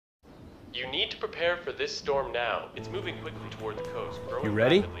You need to prepare for this storm now. It's moving quickly toward the coast, growing You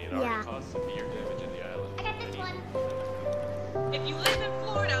ready? rapidly and already caused severe damage in the island. I got this one. If you live in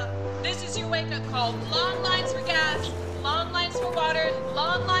Florida, this is your wake-up call. Long lines for gas, long lines for water,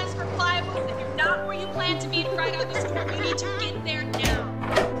 long lines for plywood. If you're not where you plan to be to ride out the storm, you need to get there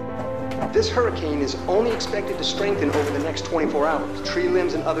now. This hurricane is only expected to strengthen over the next 24 hours. Tree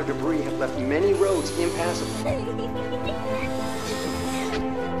limbs and other debris have left many roads impassable.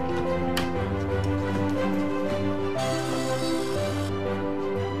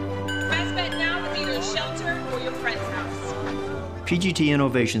 Best bet now is either a shelter or your friend's house. PGT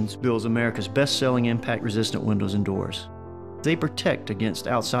Innovations builds America's best-selling impact-resistant windows and doors. They protect against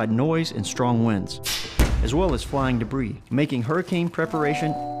outside noise and strong winds, as well as flying debris, making hurricane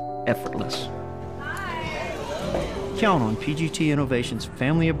preparation effortless. Count on PGT Innovations'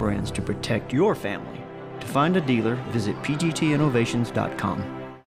 family of brands to protect your family. To find a dealer, visit pgtinnovations.com.